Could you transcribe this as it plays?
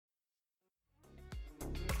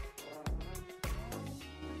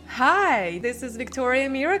Hi, this is Victoria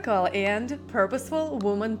Miracle and Purposeful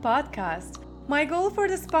Woman Podcast. My goal for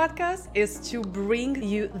this podcast is to bring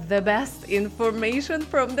you the best information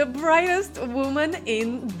from the brightest woman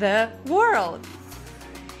in the world.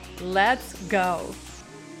 Let's go.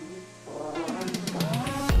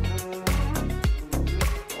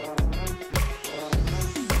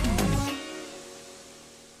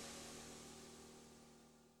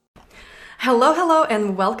 Hello,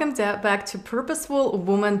 and welcome back to Purposeful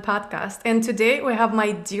Woman Podcast. And today we have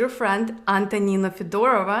my dear friend Antonina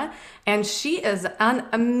Fedorova, and she is an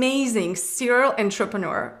amazing serial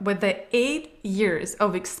entrepreneur with the 8 years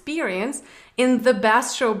of experience in the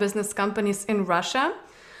best show business companies in Russia.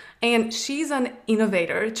 And she's an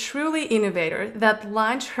innovator, truly innovator, that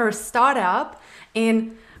launched her startup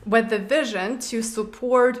with the vision to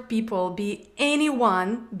support people be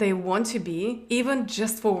anyone they want to be, even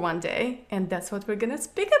just for one day. And that's what we're going to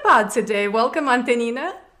speak about today. Welcome,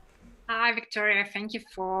 Antonina. Hi, Victoria. Thank you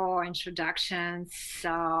for introduction.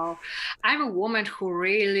 So I'm a woman who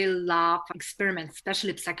really love experiments,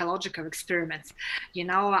 especially psychological experiments.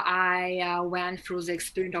 I went through the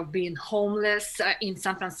experience of being homeless in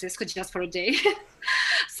San Francisco just for a day.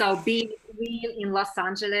 So being in Los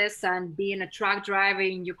Angeles and being a truck driver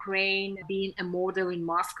in Ukraine, being a model in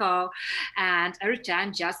Moscow, and I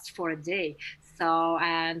returned just for a day. So,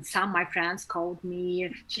 and some of my friends called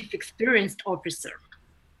me Chief Experienced Officer.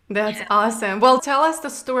 That's awesome. Well, tell us the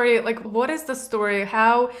story. Like, what is the story?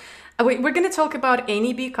 How we're going to talk about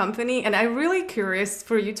NEB company, and I'm really curious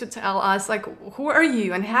for you to tell us, like, who are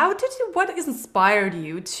you and what inspired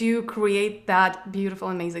you to create that beautiful,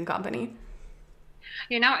 amazing company?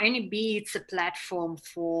 NEB, it's a platform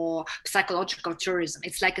for psychological tourism.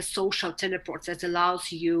 It's like a social teleport that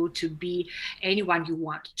allows you to be anyone you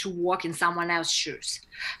want, to walk in someone else's shoes.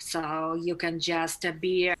 So you can just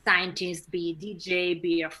be a scientist, be a DJ,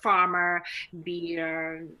 be a farmer, be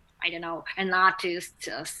an artist.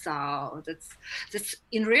 So that's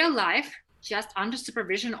in real life, just under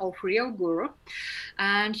supervision of real guru.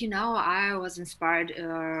 And, I was inspired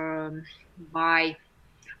by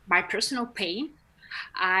my personal pain.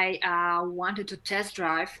 I wanted to test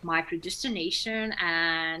drive my predestination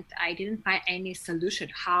and I didn't find any solution.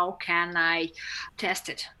 How can I test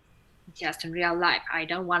it just in real life? I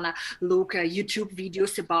don't want to look at YouTube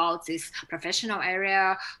videos about this professional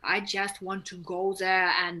area. I just want to go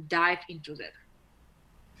there and dive into it.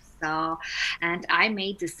 So, and I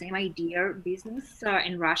made the same idea business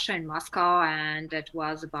in Russia, in Moscow, and it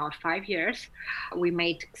was about 5 years. We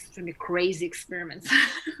made extremely crazy experiments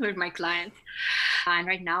with my clients. And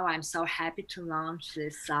right now I'm so happy to launch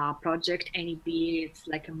this project, NEB. It's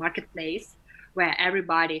like a marketplace where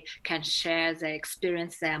everybody can share their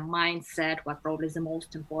experience, their mindset, what probably is the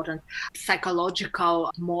most important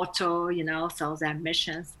psychological motto, so their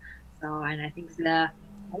missions. So, and I think the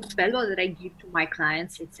most valuable that I give to my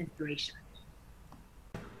clients, it's inspiration.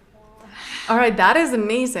 All right, that is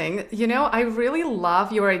amazing. I really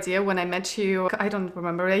love your idea. When I met you, I don't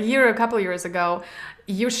remember, a couple of years ago,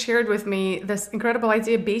 you shared with me this incredible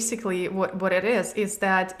idea. Basically, what it is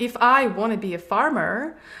that if I want to be a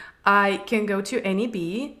farmer, I can go to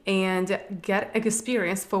NEB and get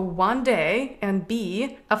experience for one day and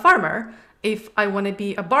be a farmer. If I want to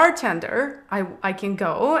be a bartender, I can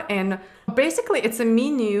go, and basically it's a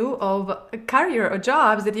menu of career or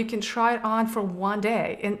jobs that you can try on for one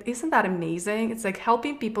day. And isn't that amazing? It's like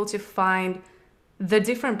helping people to find the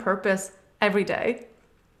different purpose every day,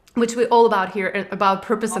 which we're all about here, about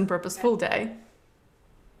purpose and purposeful day.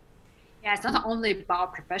 Yeah, it's not only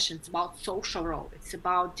about profession, it's about social role. It's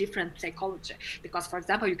about different psychology. Because, for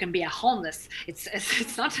example, you can be a homeless.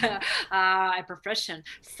 It's not a profession,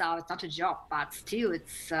 so it's not a job, but still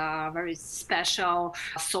it's a very special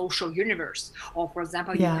social universe. Or, for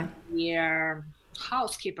example, you can be a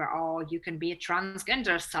housekeeper, or you can be a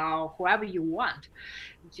transgender, so whoever you want.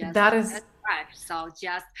 That is right. So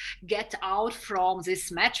just get out from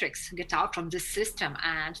this matrix, get out from this system,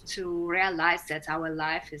 and to realize that our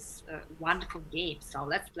life is a wonderful game. So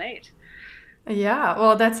let's play it. Yeah,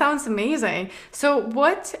 well, that sounds amazing. So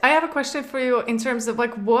I have a question for you in terms of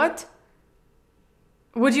like, what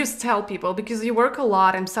would you tell people? Because you work a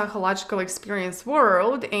lot in psychological experience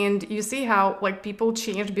world and you see how like people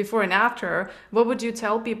change before and after. What would you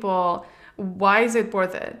tell people? Why is it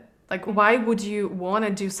worth it? Like, why would you want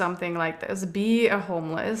to do something like this? Be a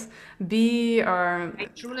homeless, I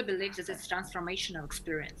truly believe that it's transformational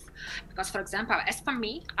experience. Because, for example, as for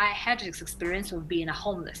me, I had this experience of being a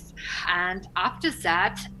homeless. And after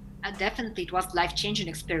that, definitely it was life-changing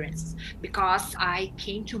experience because I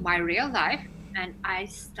came to my real life and I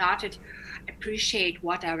started appreciate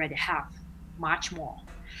what I already have much more.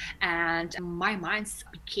 and my mind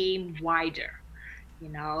became wider.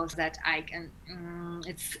 That I can.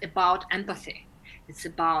 It's about empathy. It's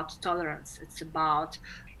about tolerance. It's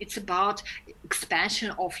about expansion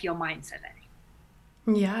of your mindset.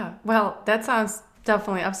 Yeah, well, that sounds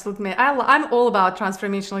definitely absolutely. I'm all about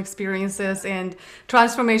transformational experiences and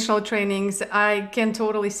transformational trainings. I can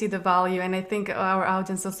totally see the value, and I think our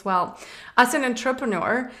audience as well. As an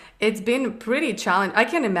entrepreneur, it's been pretty challenging. I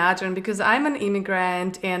can imagine because I'm an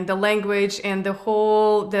immigrant, and the language and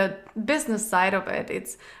the business side of it,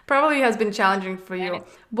 it's probably has been challenging for you.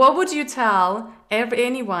 What would you tell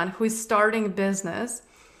anyone who is starting a business?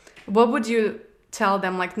 What would you tell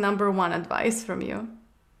them, like number one advice from you?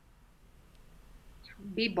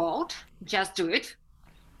 Be bold, just do it.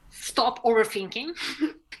 Stop overthinking.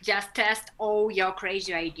 Just test all your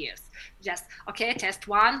crazy ideas. Just, okay, test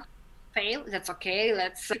one, fail, that's okay.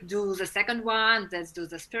 Let's do the second one, let's do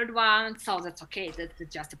the third one. So that's okay, that's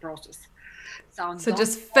just a process. So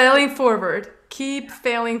just failing forward, keep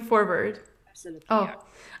failing forward. Absolutely. Oh, yeah.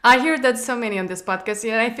 I hear that so many on this podcast.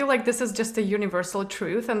 Yeah, I feel like this is just a universal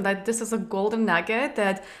truth, and that this is a golden nugget,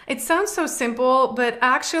 that it sounds so simple, but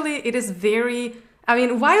actually it is very, I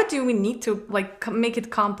mean, why do we need to like make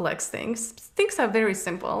it complex things? Things are very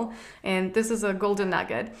simple, and this is a golden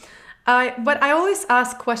nugget. But I always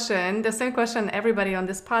ask the same question everybody on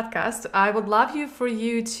this podcast. I would love for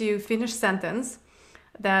you to finish sentence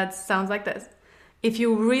that sounds like this. If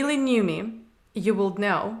you really knew me, you will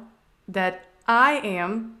know that I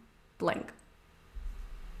am blank.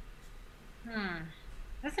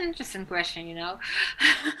 That's an interesting question,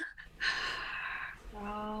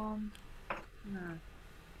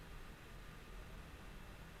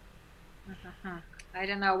 I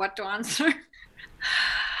don't know what to answer.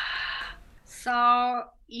 So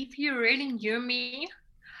if you really knew me,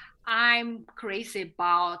 I'm crazy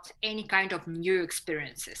about any kind of new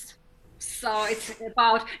experiences. So it's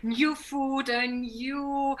about new food,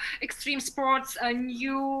 new extreme sports,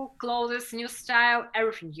 new clothes, new style,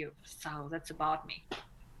 everything new. So that's about me.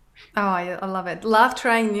 Oh, I love it. Love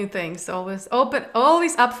trying new things. Always open,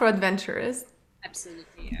 always up for adventures.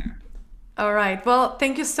 Absolutely, yeah. All right. Well,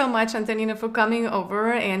 thank you so much, Antonina, for coming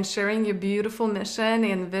over and sharing your beautiful mission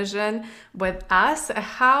and vision with us.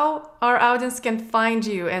 How our audience can find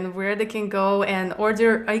you and where they can go and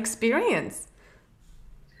order an experience.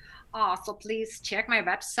 So please check my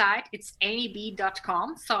website. It's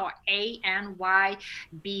anybe.com. So anybe.com.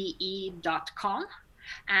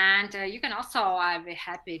 And you can also, I'll be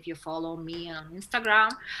happy if you follow me on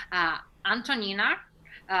Instagram, Antonina.neb.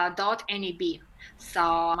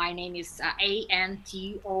 So my name is Antonina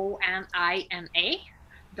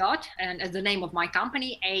dot, and the name of my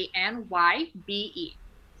company, ANYBE.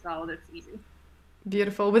 So that's easy.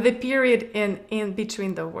 Beautiful, with a period in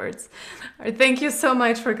between the words. Thank you so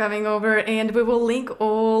much for coming over, and we will link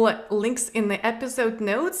all links in the episode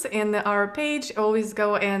notes in our page. Always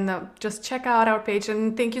go and just check out our page,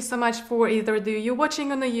 and thank you so much for either you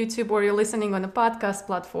watching on the YouTube or you're listening on a podcast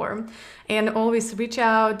platform. And always reach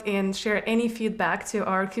out and share any feedback to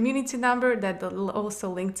our community number that also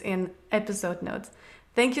linked in episode notes.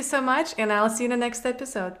 Thank you so much, and I'll see you in the next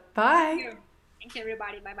episode. Bye. Thank you,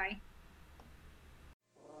 everybody. Bye-bye.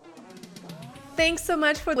 Thanks so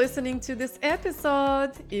much for listening to this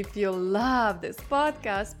episode. If you love this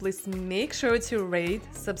podcast, please make sure to rate,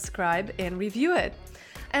 subscribe, and review it.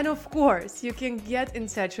 And of course, you can get in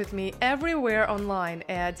touch with me everywhere online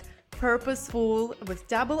at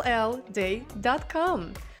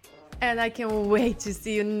purposefulday.com. And I can't wait to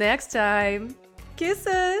see you next time.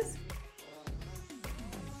 Kisses!